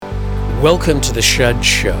Welcome to the Shed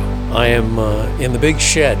Show. I am in the big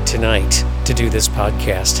shed tonight to do this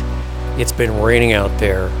podcast. It's been raining out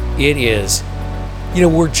there. It is,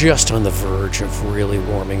 we're just on the verge of really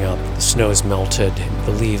warming up. The snow's melted,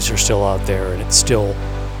 the leaves are still out there, and it's still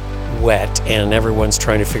wet, and everyone's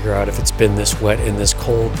trying to figure out if it's been this wet and this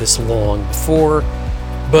cold this long before.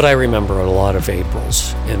 But I remember a lot of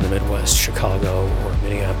Aprils in the Midwest, Chicago or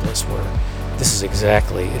Minneapolis, where this is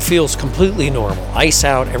exactly, it feels completely normal. Ice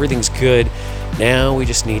out, everything's good. Now we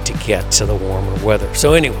just need to get to the warmer weather.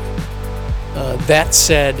 So anyway, that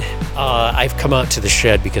said, I've come out to the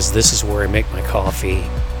shed because this is where I make my coffee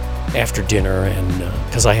after dinner, and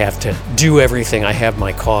because I have to do everything. I have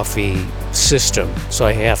my coffee system, so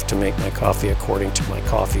I have to make my coffee according to my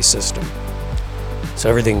coffee system.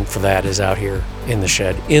 So everything for that is out here in the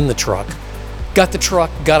shed, in the truck. Got the truck,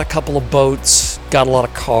 got a couple of boats, got a lot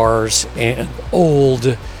of cars, and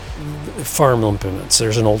old farm implements.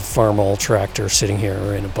 There's an old Farmall tractor sitting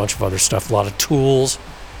here and a bunch of other stuff, a lot of tools.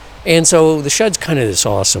 And so the shed's kind of this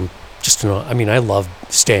awesome, I love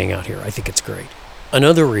staying out here. I think it's great.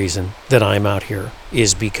 Another reason that I'm out here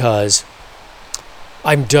is because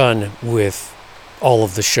I'm done with all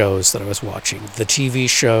of the shows that I was watching. The TV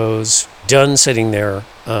shows, done sitting there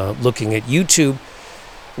looking at YouTube,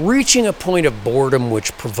 reaching a point of boredom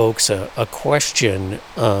which provokes a question.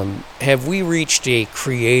 Have we reached a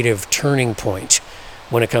creative turning point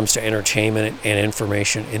when it comes to entertainment and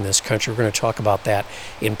information in this country? We're going to talk about that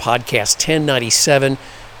in podcast 1097,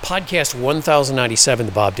 podcast 1097,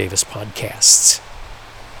 the Bob Davis Podcasts.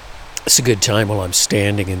 It's a good time while I'm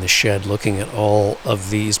standing in the shed looking at all of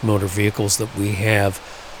these motor vehicles that we have.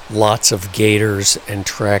 Lots of gators and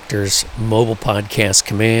tractors, Mobile Podcast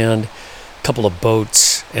Command, a couple of boats,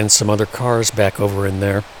 and some other cars back over in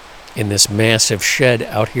there in this massive shed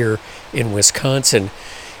out here in Wisconsin.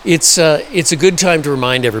 It's a good time to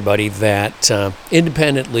remind everybody that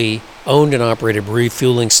independently owned and operated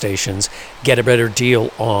refueling stations get a better deal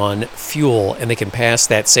on fuel, and they can pass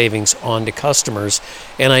that savings on to customers.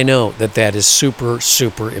 And I know that is super,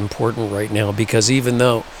 super important right now, because even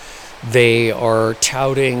though they are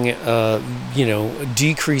touting,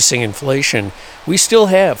 decreasing inflation, we still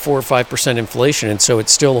have 4 or 5% inflation, and so it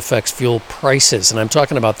still affects fuel prices. And I'm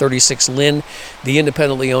talking about 36 Lynn, the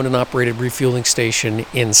independently owned and operated refueling station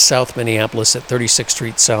in South Minneapolis at 36th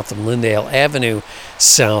Street South and Lyndale Avenue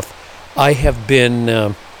South. I have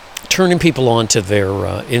been turning people on to their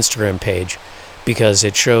Instagram page because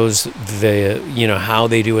it shows how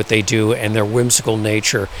they do what they do and their whimsical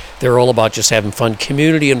nature. They're all about just having fun,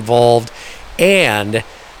 community involved, and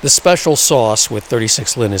the special sauce with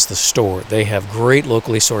 36 Lynn is the store. They have great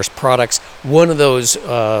locally sourced products. One of those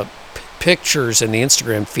pictures in the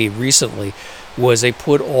Instagram feed recently was they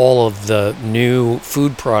put all of the new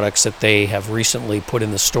food products that they have recently put in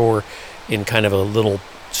the store in kind of a little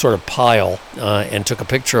sort of pile, and took a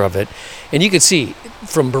picture of it. And you can see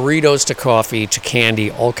from burritos to coffee to candy,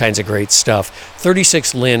 all kinds of great stuff.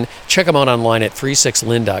 36 Lynn, check them out online at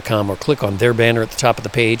 36lynn.com or click on their banner at the top of the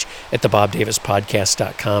page at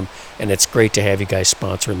thebobdavispodcast.com. And it's great to have you guys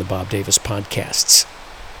sponsoring the Bob Davis Podcasts.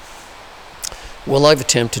 Well, I've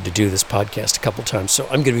attempted to do this podcast a couple times, so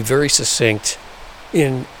I'm going to be very succinct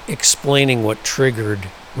in explaining what triggered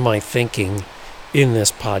my thinking in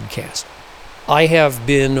this podcast. I have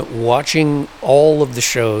been watching all of the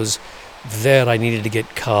shows that I needed to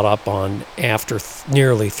get caught up on after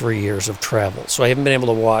nearly 3 years of travel. So I haven't been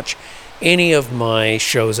able to watch any of my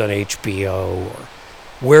shows on HBO or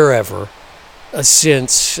wherever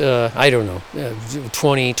since,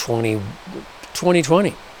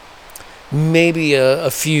 2020. Maybe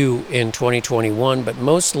a few in 2021, but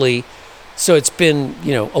mostly, so it's been,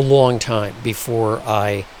 a long time before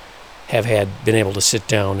I have been able to sit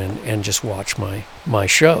down and just watch my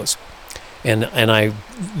shows. And I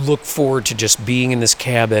look forward to just being in this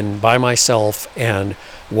cabin by myself and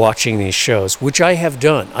watching these shows, which I have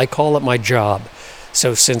done. I call it my job.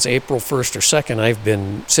 So since April 1st or 2nd, I've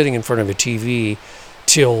been sitting in front of a TV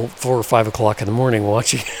till 4 or 5 o'clock in the morning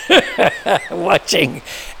watching watching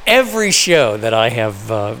every show that I have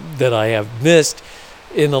missed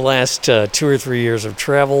in the last 2 or 3 years of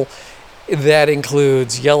travel. That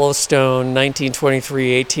includes Yellowstone,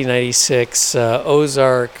 1923, 1896,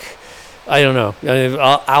 Ozark. I don't know.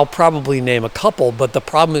 I'll probably name a couple, but the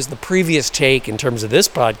problem is the previous take in terms of this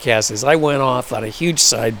podcast is I went off on a huge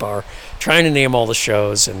sidebar trying to name all the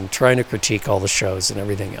shows and trying to critique all the shows and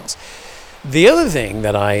everything else. The other thing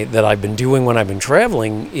that I've been doing when I've been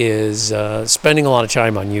traveling is spending a lot of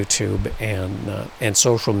time on YouTube and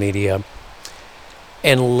social media.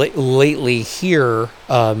 And lately here,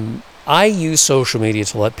 I use social media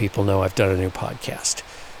to let people know I've done a new podcast.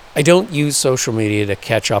 I don't use social media to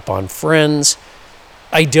catch up on friends.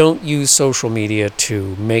 I don't use social media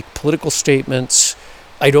to make political statements.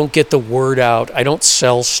 I don't get the word out. I don't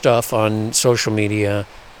sell stuff on social media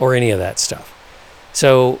or any of that stuff.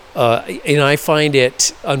 So, and I find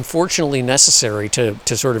it unfortunately necessary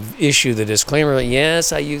to sort of issue the disclaimer that,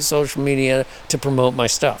 yes, I use social media to promote my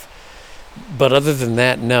stuff. But other than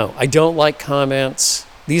that, no. I don't like comments.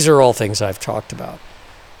 These are all things I've talked about.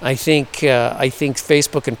 I think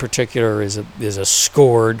Facebook in particular is a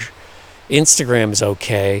scourge. Instagram is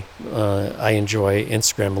okay. I enjoy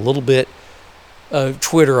Instagram a little bit.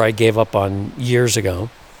 Twitter I gave up on years ago.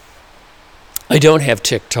 I don't have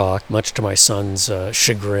TikTok, much to my son's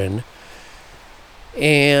chagrin.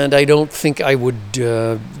 And I don't think I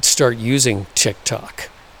would start using TikTok.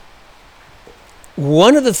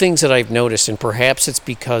 One of the things that I've noticed, and perhaps it's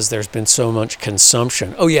because there's been so much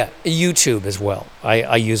consumption. Oh yeah, YouTube as well.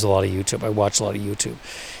 I use a lot of YouTube. I watch a lot of YouTube.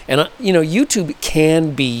 And YouTube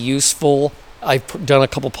can be useful. I've done a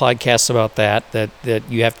couple podcasts about that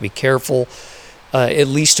you have to be careful, at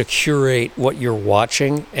least to curate what you're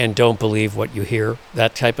watching and don't believe what you hear,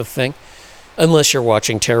 that type of thing. Unless you're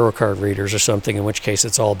watching tarot card readers or something, in which case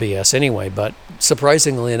it's all BS anyway. But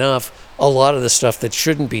surprisingly enough, a lot of the stuff that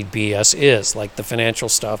shouldn't be BS is, like the financial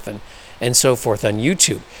stuff and so forth on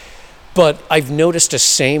YouTube. But I've noticed a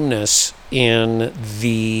sameness in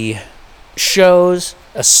the shows,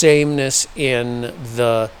 a sameness in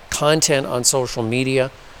the content on social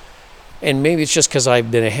media. And maybe it's just because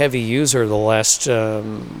I've been a heavy user the last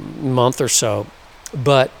month or so.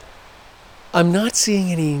 But I'm not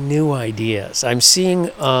seeing any new ideas. I'm seeing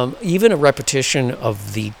even a repetition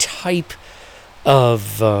of the type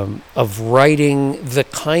of writing, the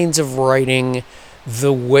kinds of writing,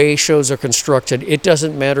 the way shows are constructed. It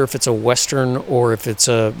doesn't matter if it's a Western or if it's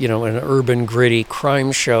an urban gritty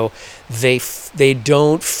crime show. They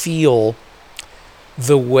don't feel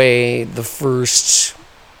the way the first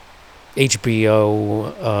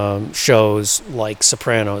HBO shows like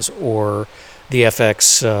Sopranos or the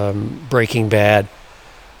FX Breaking Bad,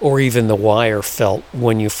 or even The Wire felt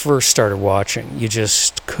when you first started watching. You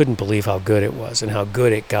just couldn't believe how good it was and how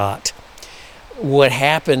good it got. What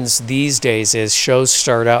happens these days is shows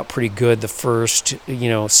start out pretty good the first,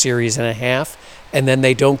 series and a half, and then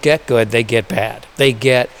they don't get good, they get bad. They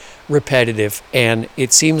get repetitive, and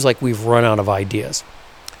it seems like we've run out of ideas.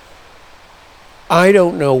 I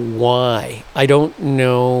don't know why. I don't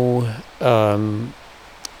know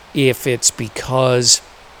if it's because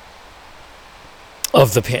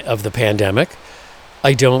of the pandemic.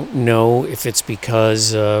 I don't know if it's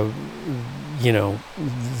because the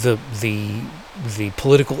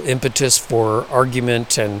political impetus for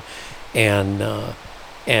argument and the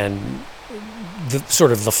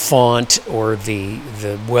sort of the font or the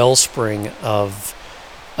wellspring of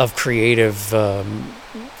creative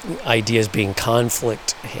ideas being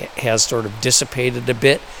conflict has sort of dissipated a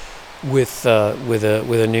bit with a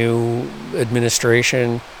new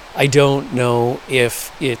administration. I don't know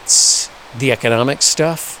if it's the economic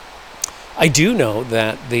stuff. I do know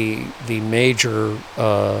that the major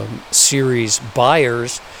series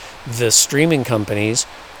buyers, the streaming companies,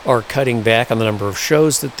 are cutting back on the number of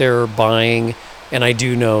shows that they're buying, and I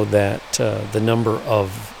do know that the number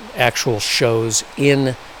of actual shows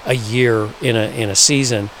in a year, in a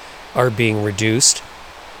season, are being reduced.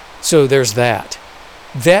 So there's that.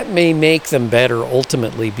 That may make them better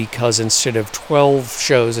ultimately, because instead of 12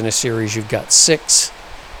 shows in a series, you've got 6.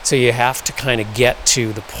 So you have to kind of get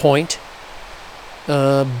to the point.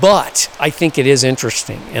 But I think it is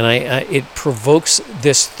interesting, and it provokes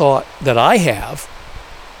this thought that I have,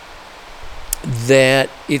 that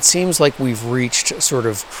it seems like we've reached a sort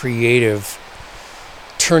of creative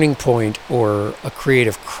turning point or a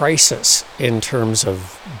creative crisis in terms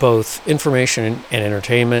of both information and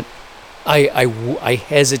entertainment. I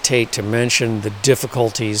hesitate to mention the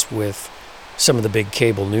difficulties with some of the big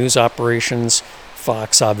cable news operations.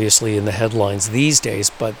 Fox obviously in the headlines these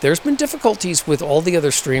days, but there's been difficulties with all the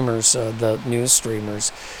other streamers, the news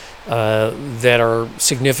streamers, that are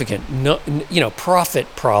significant.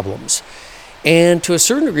 Profit problems. And to a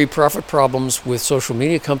certain degree, profit problems with social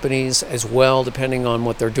media companies as well, depending on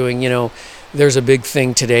what they're doing. There's a big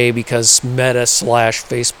thing today because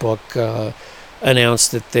Meta/Facebook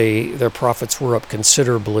announced that their profits were up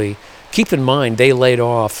considerably. Keep in mind, they laid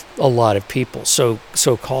off a lot of people. So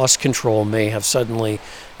cost control may have suddenly,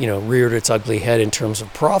 reared its ugly head in terms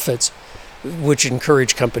of profits, which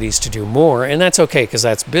encourage companies to do more. And that's okay, because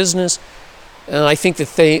that's business. And I think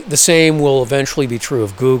that the same will eventually be true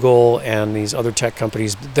of Google and these other tech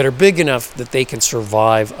companies that are big enough that they can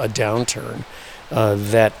survive a downturn,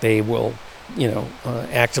 that they will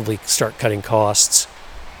actively start cutting costs,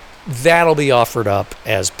 that'll be offered up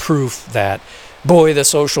as proof that, boy, the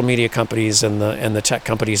social media companies and the tech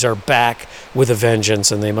companies are back with a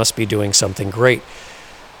vengeance, and they must be doing something great.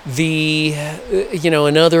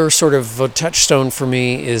 Another sort of a touchstone for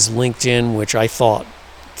me is LinkedIn, which I thought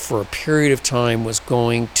for a period of time was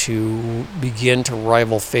going to begin to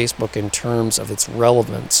rival Facebook in terms of its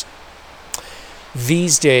relevance.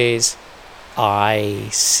 These days, I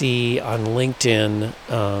see on LinkedIn,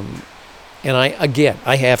 and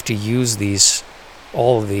I have to use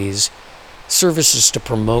all of these services to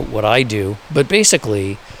promote what I do. But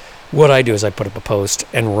basically, what I do is I put up a post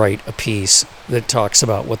and write a piece that talks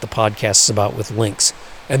about what the podcast is about with links,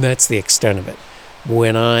 and that's the extent of it.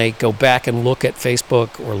 When I go back and look at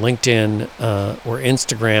Facebook or LinkedIn or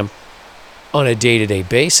Instagram on a day-to-day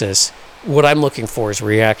basis, what I'm looking for is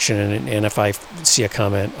reaction, and if I see a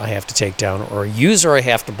comment I have to take down, or a user I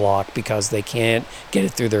have to block because they can't get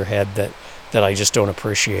it through their head that I just don't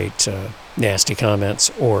appreciate nasty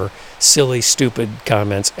comments or silly, stupid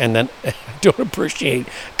comments, and then I don't appreciate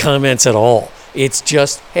comments at all. It's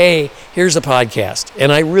just, hey, here's a podcast,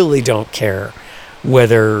 and I really don't care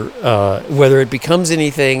whether it becomes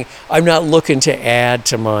anything. I'm not looking to add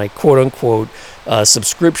to my quote-unquote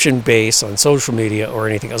subscription base on social media or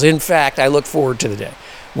anything else. In fact, I look forward to the day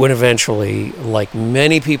when eventually, like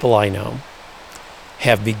many people I know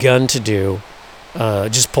have begun to do,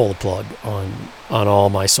 just pull the plug on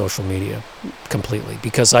all my social media completely,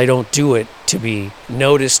 because I don't do it to be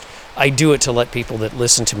noticed. I do it to let people that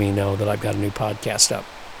listen to me know that I've got a new podcast up.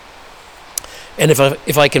 And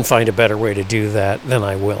if I can find a better way to do that, then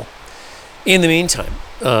I will. In the meantime,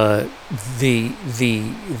 the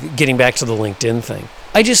getting back to the LinkedIn thing,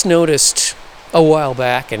 I just noticed a while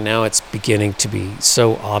back, and now it's beginning to be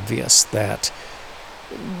so obvious, that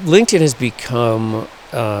LinkedIn has become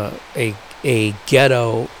a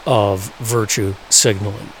ghetto of virtue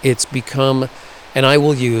signaling. It's become, and I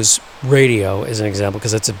will use radio as an example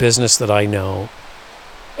because it's a business that I know,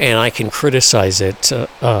 and I can criticize it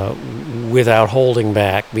without holding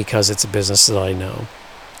back because it's a business that I know.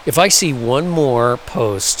 If I see one more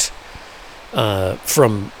post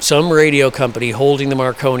from some radio company holding the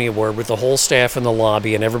Marconi Award with the whole staff in the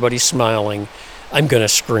lobby and everybody smiling, I'm going to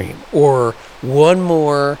scream. Or one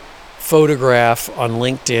more photograph on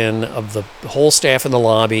LinkedIn of the whole staff in the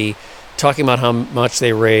lobby talking about how much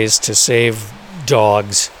they raised to save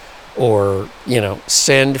dogs, or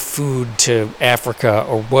send food to Africa,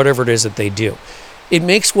 or whatever it is that they do. It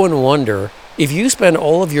makes one wonder, if you spend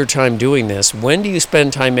all of your time doing this, when do you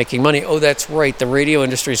spend time making money? Oh, that's right, the radio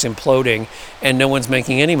industry is imploding and no one's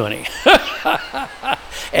making any money.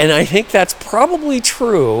 And I think that's probably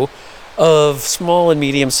true of small and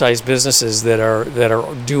medium-sized businesses that are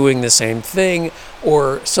doing the same thing,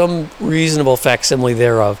 or some reasonable facsimile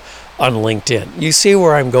thereof on LinkedIn. You see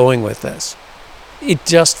where I'm going with this? It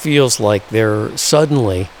just feels like they're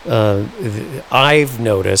suddenly, I've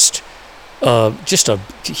noticed just a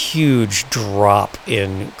huge drop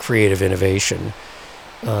in creative innovation,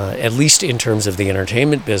 at least in terms of the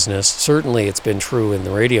entertainment business. Certainly it's been true in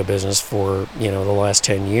the radio business for, the last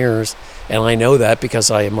 10 years. And I know that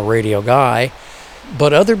because I am a radio guy,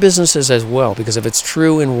 but other businesses as well, because if it's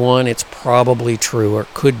true in one, it's probably true or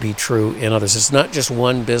could be true in others. It's not just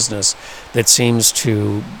one business that seems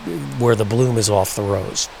to, where the bloom is off the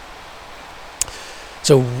rose.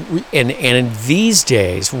 So, and in these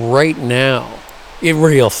days, right now, it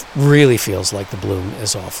really feels like the bloom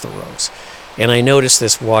is off the rose. And I noticed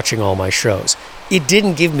this watching all my shows. It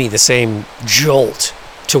didn't give me the same jolt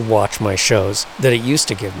to watch my shows that it used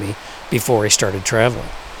to give me before I started traveling.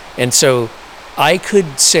 And so I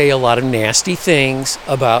could say a lot of nasty things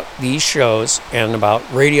about these shows and about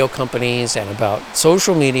radio companies and about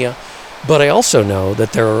social media, but I also know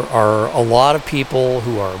that there are a lot of people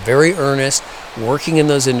who are very earnest, working in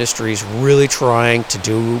those industries, really trying to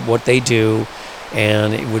do what they do,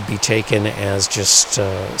 and it would be taken as just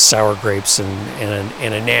sour grapes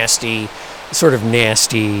and a nasty,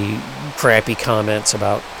 crappy comments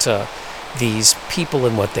about these people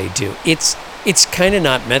and what they do. It's kind of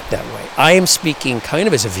not meant that way. I am speaking kind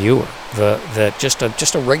of as a viewer,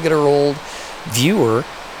 just a regular old viewer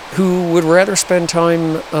who would rather spend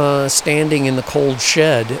time standing in the cold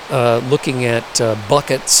shed looking at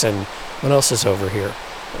buckets and what else is over here?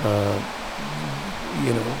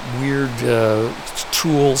 Weird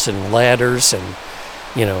tools and ladders and,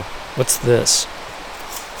 what's this?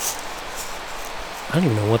 I don't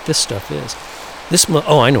even know what this stuff is.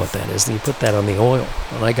 I know what that is. You put that on the oil,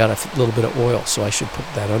 and I got a little bit of oil, so I should put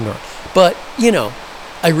that under it. But,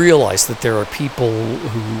 I realize that there are people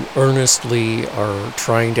who earnestly are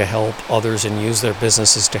trying to help others and use their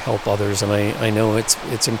businesses to help others, and I know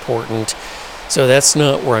it's important. So that's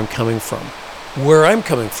not where I'm coming from. Where I'm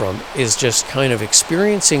coming from is just kind of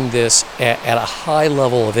experiencing this at a high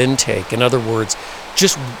level of intake. In other words,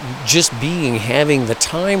 just having the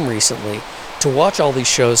time recently to watch all these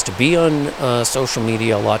shows, to be on social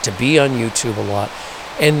media a lot, to be on YouTube a lot,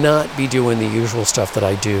 and not be doing the usual stuff that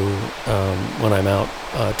I do when I'm out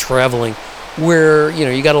traveling, where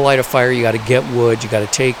you got to light a fire, you got to get wood, you got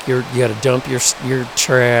to dump your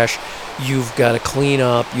trash, you've got to clean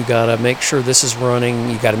up, you got to make sure this is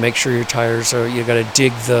running, you got to make sure your tires are, you got to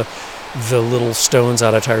dig the little stones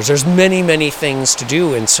out of tires. There's many things to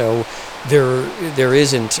do, and so there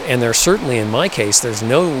isn't, and there certainly in my case there's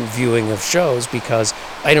no viewing of shows because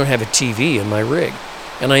I don't have a TV in my rig.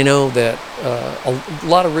 And I know that a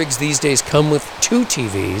lot of rigs these days come with 2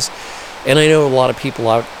 TVs, and I know a lot of people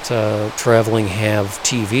out traveling have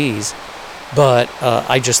TVs. But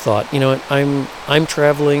I just thought, you know what, I'm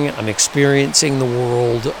traveling, I'm experiencing the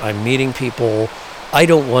world, I'm meeting people. I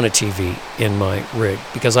don't want a TV in my rig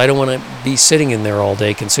because I don't want to be sitting in there all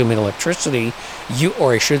day consuming electricity,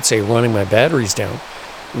 or I should say running my batteries down,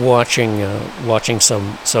 watching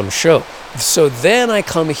some show. So then I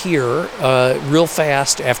come here real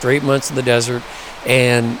fast after 8 months in the desert,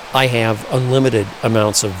 and I have unlimited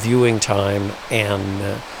amounts of viewing time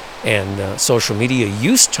and social media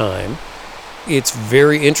use time. It's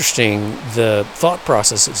very interesting, the thought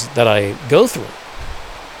processes that I go through.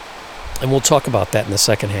 And we'll talk about that in the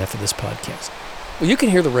second half of this podcast. Well, you can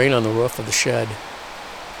hear the rain on the roof of the shed.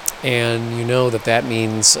 And you know that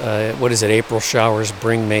means, April showers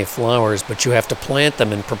bring May flowers, but you have to plant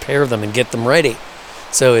them and prepare them and get them ready.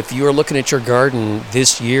 So if you are looking at your garden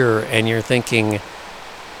this year and you're thinking,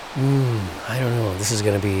 I don't know, this is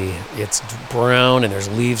going to be, it's brown and there's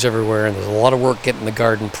leaves everywhere and there's a lot of work getting the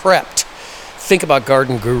garden prepped, think about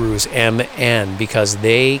Garden Gurus MN, because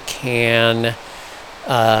they can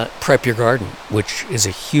prep your garden, which is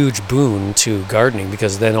a huge boon to gardening,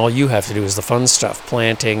 because then all you have to do is the fun stuff,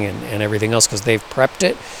 planting and everything else, because they've prepped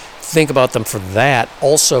it. Think about them for that.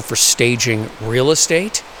 Also for staging real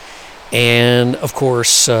estate. And of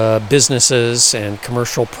course, businesses and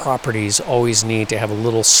commercial properties always need to have a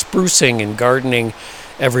little sprucing and gardening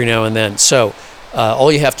every now and then. So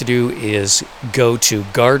all you have to do is go to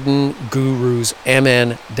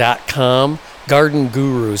GardenGurusMN.com,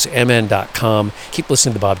 GardenGurusMN.com. Keep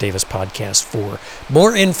listening to the Bob Davis podcast for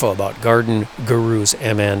more info about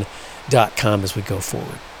GardenGurusMN.com as we go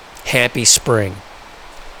forward. Happy spring.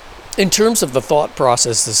 In terms of the thought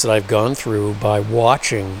processes that I've gone through by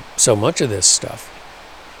watching so much of this stuff,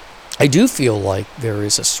 I do feel like there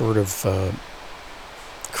is a sort of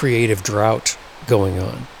creative drought going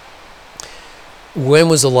on. When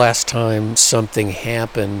was the last time something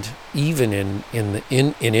happened, even in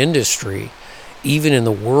industry, even in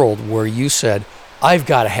the world, where you said, I've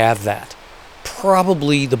got to have that?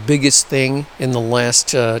 Probably the biggest thing in the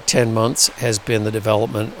last 10 months has been the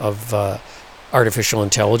development of artificial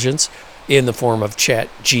intelligence in the form of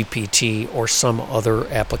ChatGPT or some other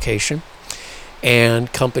application.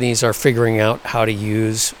 And companies are figuring out how to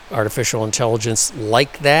use artificial intelligence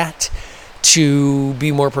like that to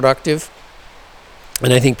be more productive.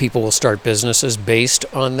 And I think people will start businesses based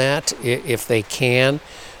on that if they can.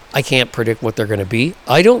 I can't predict what they're going to be.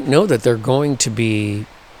 I don't know that they're going to be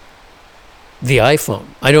the iPhone.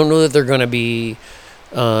 I don't know that they're going to be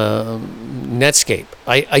Netscape.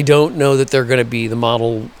 I don't know that they're going to be the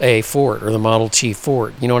Model A Ford or the Model T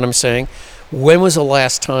Ford. You know what I'm saying? When was the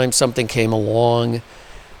last time something came along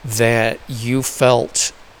that you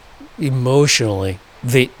felt emotionally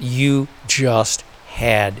that you just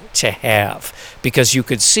had to have, because you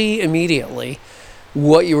could see immediately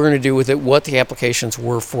what you were going to do with it, what the applications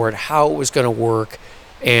were for it, how it was going to work,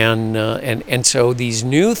 and so these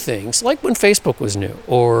new things, like when Facebook was new,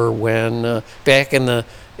 or when back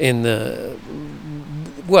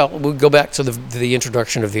we'll go back to the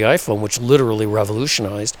introduction of the iPhone, which literally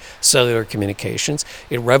revolutionized cellular communications.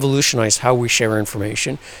 It revolutionized how we share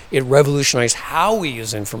information. It revolutionized how we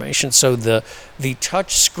use information. So the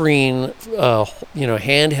touch screen,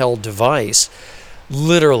 handheld device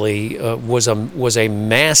literally was a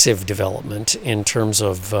massive development in terms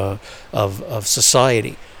of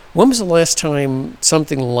society. When was the last time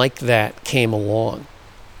something like that came along?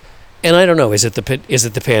 And I don't know. Is it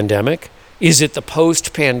the pandemic? Is it the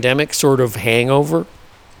post-pandemic sort of hangover?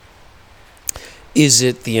 Is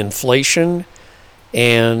it the inflation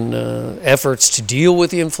and efforts to deal with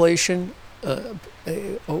the inflation,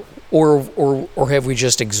 or have we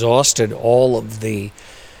just exhausted all of the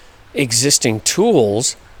existing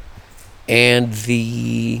tools and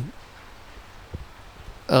the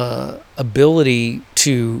ability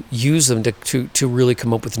to use them to really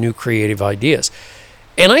come up with new creative ideas.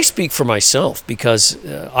 And I speak for myself because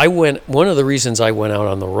one of the reasons I went out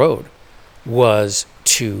on the road was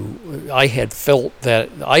I felt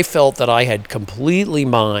that I had completely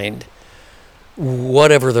mined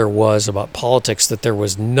whatever there was about politics, that there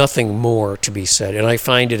was nothing more to be said. And I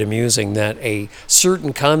find it amusing that a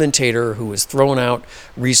certain commentator who was thrown out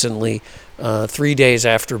recently, 3 days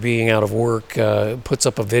after being out of work, puts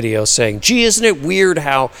up a video saying, gee, isn't it weird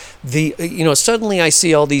how suddenly I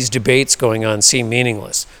see all these debates going on seem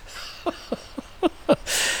meaningless.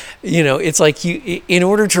 It's like in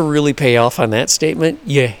order to really pay off on that statement,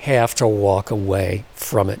 you have to walk away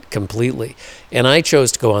from it completely. And I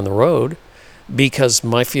chose to go on the road because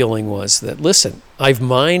my feeling was that, listen, I've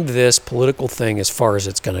mined this political thing as far as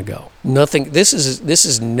it's going to go. This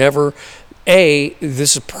is never, A,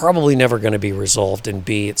 this is probably never going to be resolved, and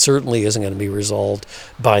B, it certainly isn't going to be resolved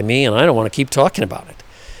by me, and I don't want to keep talking about it.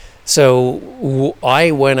 So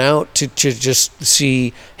I went out to just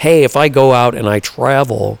see, hey, if I go out and I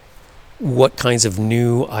travel, what kinds of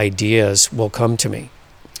new ideas will come to me?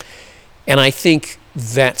 And I think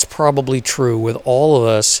that's probably true with all of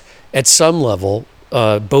us at some level,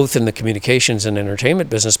 both in the communications and entertainment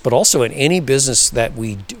business, but also in any business that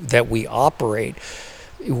we operate.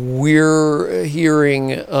 We're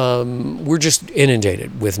just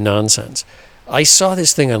inundated with nonsense. I saw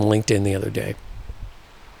this thing on LinkedIn the other day.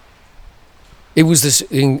 It was this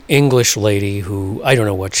English lady who, I don't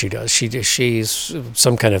know what she does. She's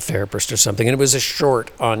some kind of therapist or something. And it was a short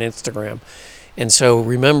on Instagram. And so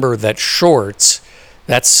remember that shorts,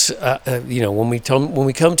 that's, when we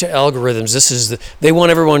come to algorithms, they want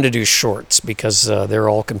everyone to do shorts because they're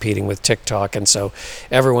all competing with TikTok. And so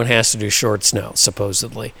everyone has to do shorts now,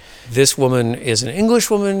 supposedly. This woman is an English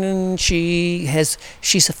woman, and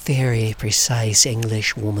she's a very precise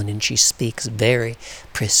English woman, and she speaks very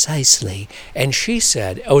precisely. And she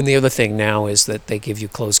said, and the other thing now is that they give you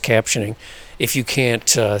closed captioning. If you can't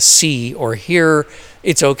see or hear,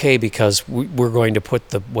 it's okay because we're going to put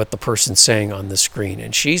what the person's saying on the screen.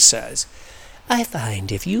 And she says, I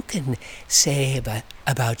find if you can say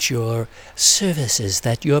about your services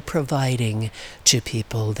that you're providing to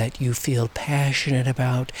people that you feel passionate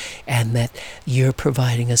about, and that you're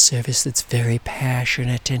providing a service that's very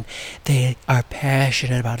passionate, and they are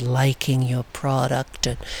passionate about liking your product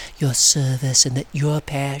and your service, and that you're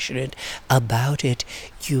passionate about it,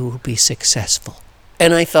 you will be successful.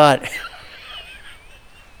 And I thought,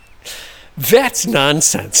 that's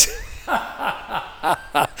nonsense.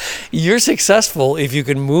 You're successful if you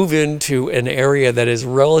can move into an area that is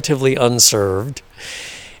relatively unserved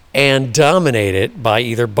and dominate it by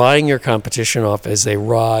either buying your competition off as they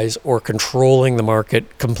rise or controlling the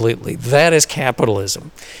market completely. That is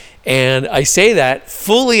capitalism. And I say that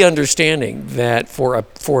fully understanding that for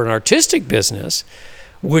an artistic business,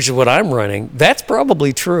 which is what I'm running, that's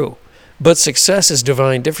probably true. But success is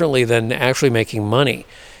defined differently than actually making money.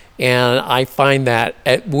 And I find that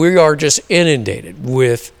we are just inundated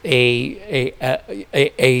with a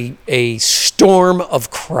storm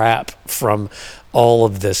of crap from all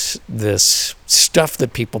of this stuff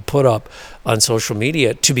that people put up on social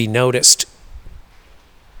media to be noticed.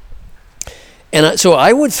 And so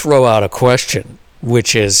I would throw out a question,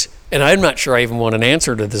 which is, and I'm not sure I even want an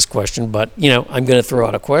answer to this question, but I'm going to throw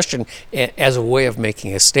out a question as a way of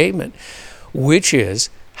making a statement, which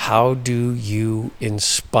is, how do you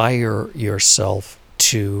inspire yourself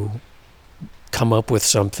to come up with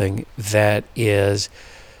something that is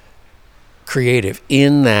creative?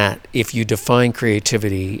 In that, if you define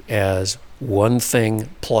creativity as one thing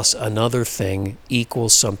plus another thing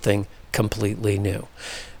equals something completely new.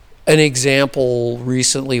 An example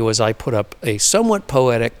recently was I put up a somewhat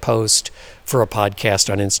poetic post for a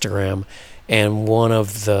podcast on Instagram, and one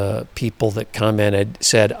of the people that commented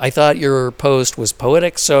said, I thought your post was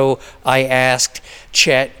poetic, so I asked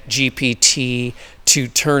ChatGPT to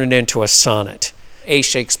turn it into a sonnet. A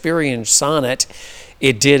Shakespearean sonnet,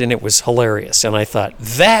 it did, and it was hilarious. And I thought,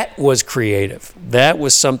 that was creative. That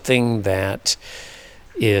was something that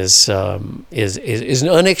is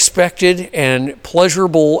unexpected and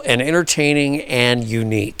pleasurable and entertaining and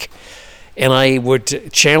unique. And I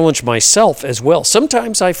would challenge myself as well.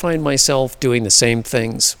 Sometimes I find myself doing the same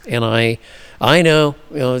things, and I know,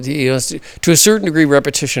 to a certain degree,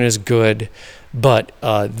 repetition is good, but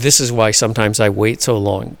this is why sometimes I wait so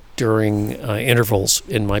long during intervals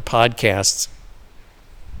in my podcasts,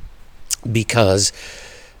 because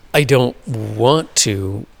I don't want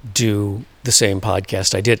to do the same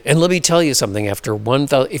podcast I did. And let me tell you something, after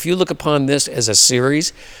 1,000, if you look upon this as a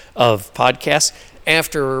series of podcasts,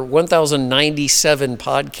 after 1,097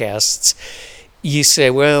 podcasts, you say,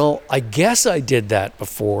 well, I guess I did that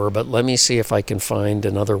before, but let me see if I can find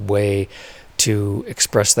another way to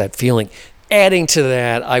express that feeling. Adding to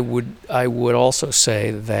that, I would also say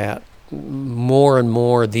that more and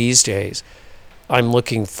more these days, I'm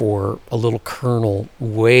looking for a little kernel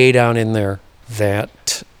way down in there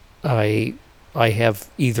that I have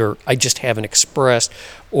either I just haven't expressed,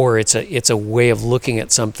 or it's a way of looking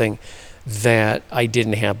at something that I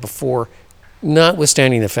didn't have before.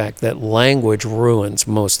 Notwithstanding the fact that language ruins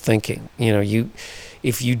most thinking.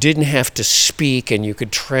 If you didn't have to speak and you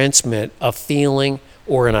could transmit a feeling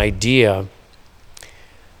or an idea,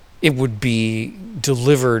 it would be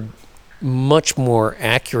delivered much more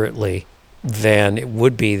accurately than it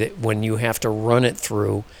would be that when you have to run it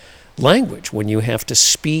through language, when you have to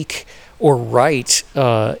speak or write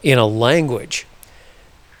in a language.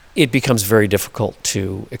 It becomes very difficult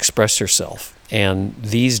to express yourself. And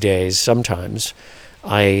these days, sometimes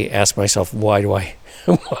I ask myself, why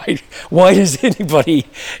does anybody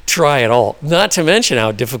try at all? Not to mention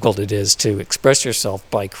how difficult it is to express yourself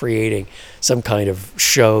by creating some kind of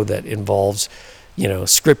show that involves,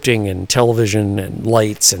 scripting and television and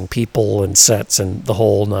lights and people and sets and the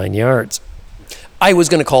whole 9 yards. I was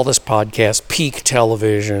going to call this podcast Peak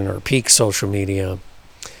Television or Peak Social Media.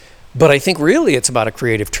 But I think really it's about a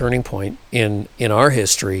creative turning point in our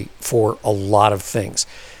history for a lot of things.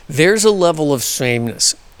 There's a level of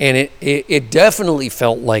sameness, and it definitely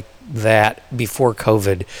felt like that before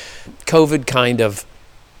COVID. COVID kind of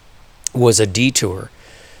was a detour,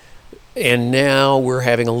 and now we're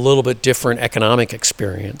having a little bit different economic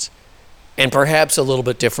experience, and perhaps a little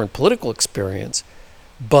bit different political experience,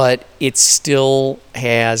 but it still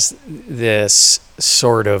has this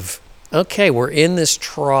sort of, okay, we're in this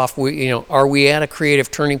trough. Are we at a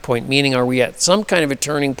creative turning point? Meaning, are we at some kind of a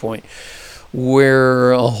turning point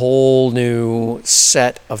where a whole new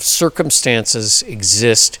set of circumstances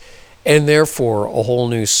exist, and therefore a whole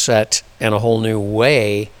new set and a whole new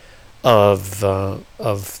way of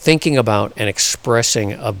thinking about and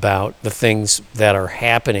expressing about the things that are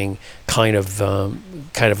happening kind of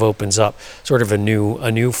opens up, sort of a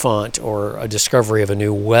new font or a discovery of a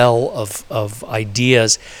new well of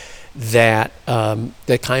ideas that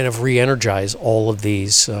kind of re-energize all of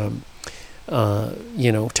these technical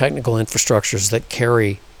infrastructures that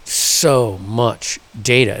carry so much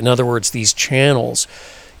data. In other words, these channels,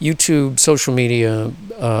 YouTube, social media,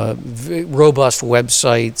 robust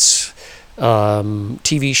websites,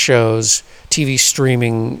 TV shows, TV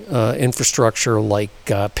streaming infrastructure like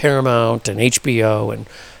Paramount and HBO, and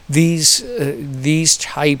these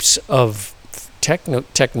types of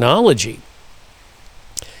technology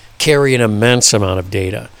carry an immense amount of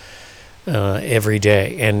data every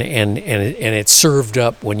day, and it's served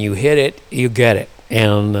up when you hit it, you get it,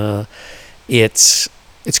 and it's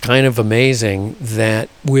kind of amazing that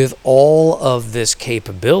with all of this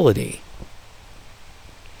capability,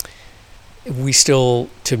 to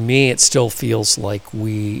me, it still feels like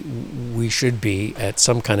we should be at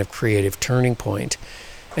some kind of creative turning point.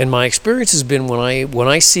 And my experience has been when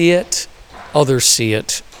I see it, others see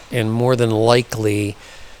it, and more than likely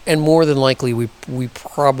we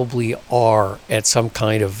probably are at some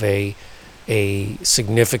kind of a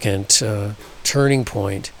significant turning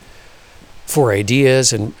point for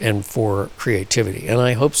ideas and for creativity. And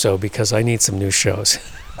I hope so, because I need some new shows.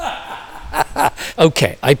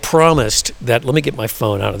 Okay, I promised that, let me get my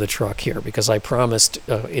phone out of the truck here, because I promised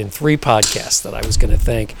in 3 podcasts that I was going to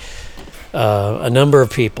thank a number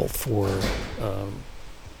of people for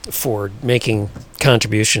making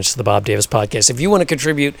contributions to the Bob Davis Podcast. If you want to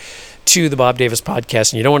contribute to the Bob Davis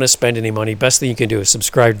Podcast and you don't want to spend any money, best thing you can do is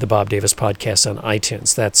subscribe to the Bob Davis Podcast on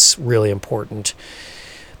iTunes. That's really important.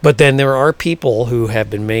 But then there are people who have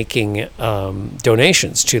been making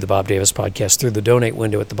donations to the Bob Davis Podcast through the donate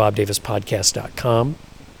window at thebobdavispodcast.com.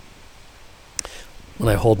 When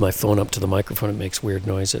I hold my phone up to the microphone, it makes weird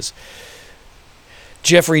noises.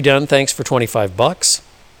 Jeffrey Dunn, thanks for $25.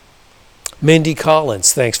 Mindy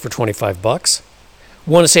Collins, thanks for $25.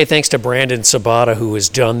 Want to say thanks to Brandon Sabata, who has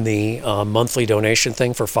done the monthly donation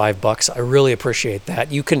thing for $5. I really appreciate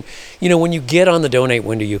that. You can, when you get on the donate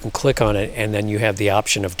window, you can click on it, and then you have the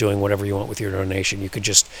option of doing whatever you want with your donation. You could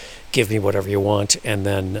just give me whatever you want, and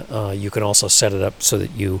then you can also set it up so that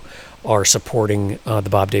you are supporting the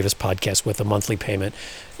Bob Davis podcast with a monthly payment.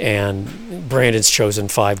 And Brandon's chosen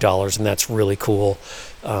 $5, and that's really cool.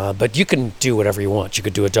 But you can do whatever you want. You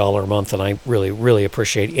could do $1 a month, and I really, really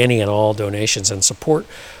appreciate any and all donations and support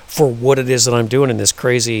for what it is that I'm doing in this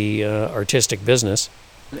crazy artistic business.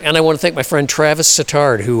 And I want to thank my friend Travis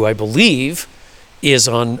Sittard, who I believe is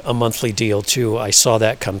on a monthly deal too. I saw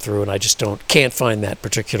that come through, and I just can't find that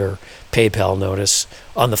particular PayPal notice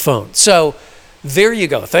on the phone. So there you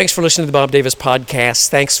go. Thanks for listening to the Bob Davis Podcast.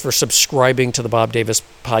 Thanks for subscribing to the Bob Davis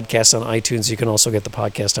Podcast on iTunes. You can also get the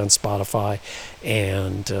podcast on Spotify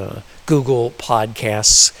and Google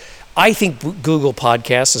Podcasts. I think Google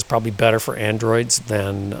Podcasts is probably better for Androids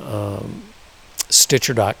than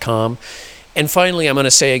Stitcher.com. And finally, I'm going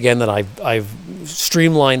to say again that I've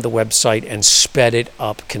streamlined the website and sped it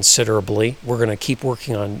up considerably. We're going to keep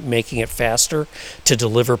working on making it faster to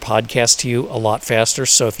deliver podcasts to you a lot faster.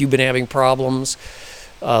 So if you've been having problems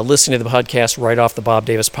listening to the podcast right off the Bob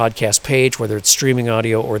Davis Podcast page, whether it's streaming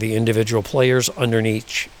audio or the individual players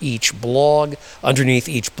underneath each blog,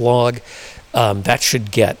 that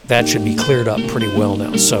should be cleared up pretty well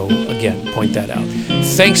now. So again, point that out.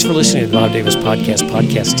 Thanks for listening to the Bob Davis Podcast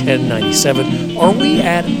 1097. Are we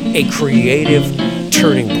at a creative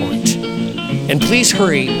turning point? And please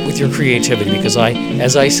hurry with your creativity, because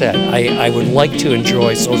as I said, I would like to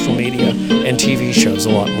enjoy social media and TV shows a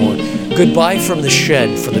lot more. Goodbye from the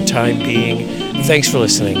shed for the time being. Thanks for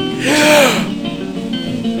listening.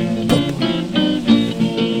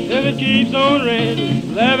 If it keeps on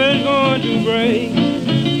raining, levee's going to break.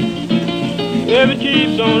 If it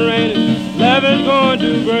keeps on raining, levee's going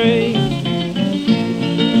to break.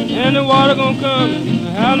 And the water gonna come and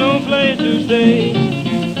I have no place to stay.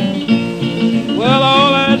 Well,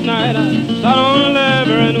 all last night I sat on the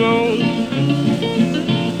levee and moaned.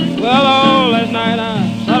 Well, all last night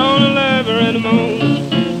I sat on the levee and moaned,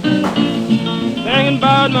 thinking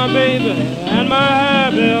about my baby and my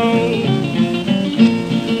happy home.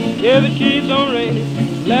 If it keeps on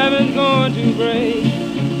raining, levee's going to break.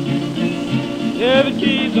 If it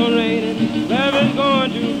keeps on raining, levee's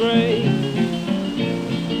going to break.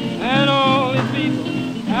 And all these people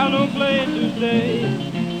have no place to stay.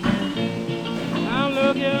 Now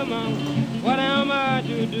look here, mama, what am I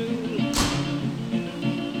to do?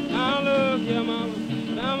 Now look here, mama,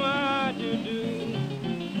 what am I to do?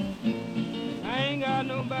 I ain't got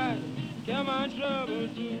nobody, care my trouble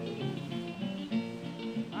too.